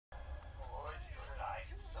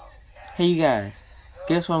Hey, you guys,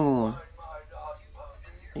 guess where I'm going?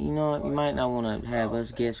 You know what? You might not want to have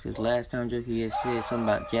us guess because last time Jokey had said something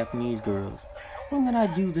about Japanese girls. When did I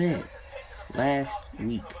do that? Last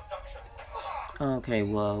week. Okay,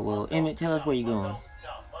 well, Emmett, tell us where you're going.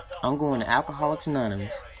 I'm going to Alcoholics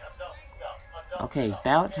Anonymous. Okay,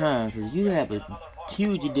 about time, because you have a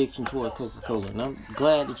huge addiction towards Coca-Cola, and I'm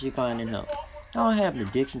glad that you're finding help. I don't have an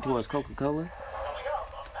addiction towards Coca-Cola.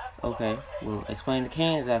 Okay, well, explain the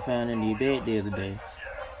cans I found in your bed the other day.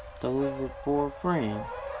 Those were for a friend.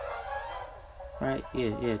 Right?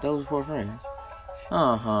 Yeah, those were for a friend.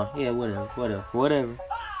 Yeah, whatever.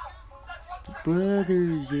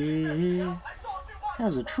 Brothers, yeah. That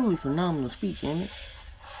was a truly phenomenal speech, Emmett.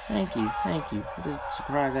 Thank you. I'm just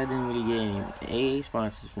surprised I didn't really get any AA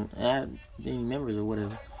sponsors from any members or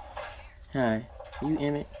whatever. Hi, you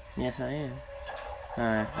Emmett? Yes, I am.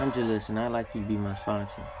 Hi, I'm Jalissa, and I'd like you to be my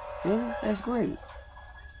sponsor. Really? That's great.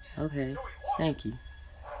 Okay, thank you.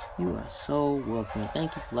 You are so welcome.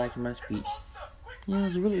 Thank you for liking my speech. Yeah, it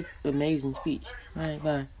was a really amazing speech. Alright,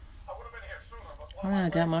 bye. Alright, I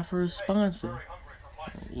got my first sponsor.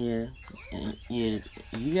 Yeah. You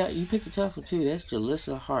picked a tough one too. That's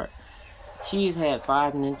Jalissa Hart. She has had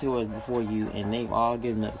 5 mentors before you, and they've all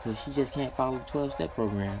given up because she just can't follow the 12-step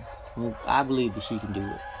program. Well, I believe that she can do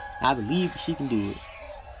it.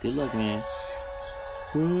 Good luck, man.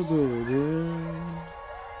 Oh,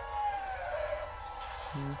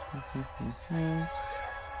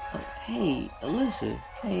 hey, Alyssa.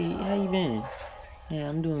 Hey, how you been? Yeah,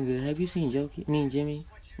 I'm doing good. Have you seen Jimmy?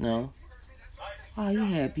 No. Wow, you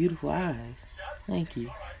have beautiful eyes. Thank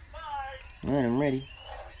you. Alright, I'm ready.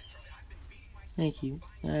 Thank you.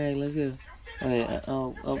 Alright, let's go. Okay,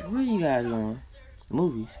 where are you guys going?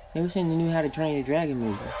 Movies. Ever seen the new How to Train Your Dragon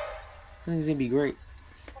movie? I think it's gonna be great.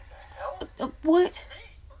 What?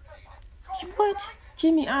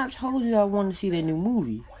 Jimmy, I told you I wanted to see that new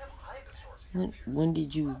movie. When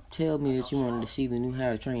did you tell me that you wanted to see the new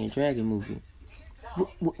How to Train Your Dragon movie?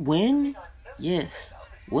 When? Yes.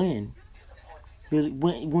 When? Really?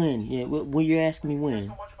 When? Yeah, when you're asking me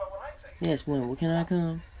when? Yes, when? Well, can I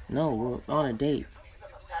come? No, we're on a date.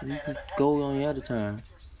 You can go on the other time.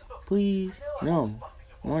 Please? No.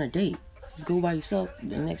 We're on a date. Just go by yourself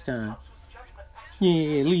the next time.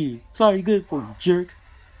 Yeah, leave. Sorry, good for you, jerk.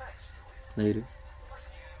 Later.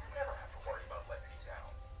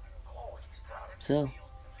 So,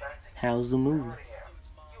 how's the movie?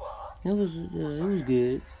 It was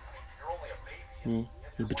good. Yeah.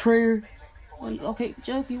 The betrayer? Okay,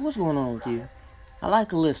 Jokey, what's going on with you? I like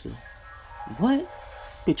Alyssa. What?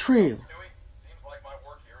 Betrayal.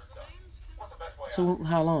 So,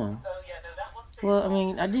 how long? Well, I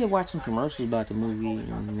mean, I did watch some commercials about the movie.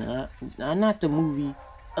 Not the movie,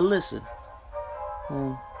 Alyssa.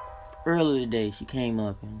 Earlier today, she came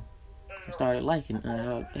up and I started liking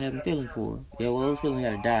her, having feelings for her. Yeah, well, those feelings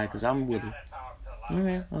gotta die because I'm with her.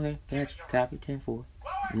 Okay, gotcha. Copy 10-4.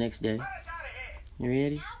 Next day. You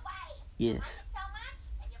ready? Yes.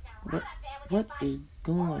 What is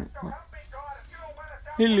going on?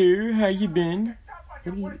 Hello, how you been?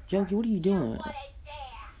 Jokey, what are you doing?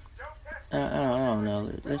 I don't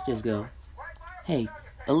know. Let's just go. Hey,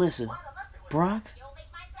 Alyssa. Brock?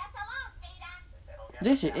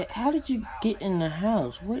 Listen, how did you get in the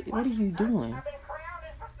house? What are you doing?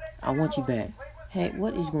 I want you back. Hey,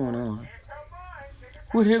 what is going on?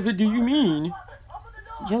 Whatever do you mean?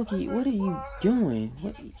 Jokey, what are you doing?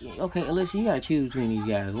 Okay, Alyssa, you gotta choose between these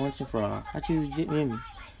guys once and for all. I choose Jimmy.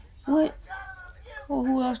 What? Well,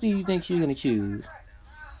 who else do you think she's gonna choose?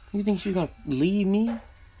 You think she's gonna leave me?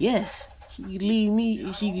 Yes. She could leave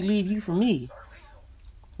me. She could leave you for me.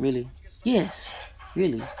 Really? Yes.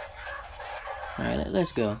 Really? Alright,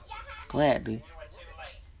 let's go. Gladly.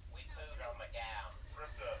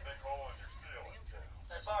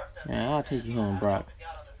 Alright, I'll take you home, Brock.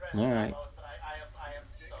 Alright.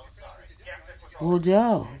 Well,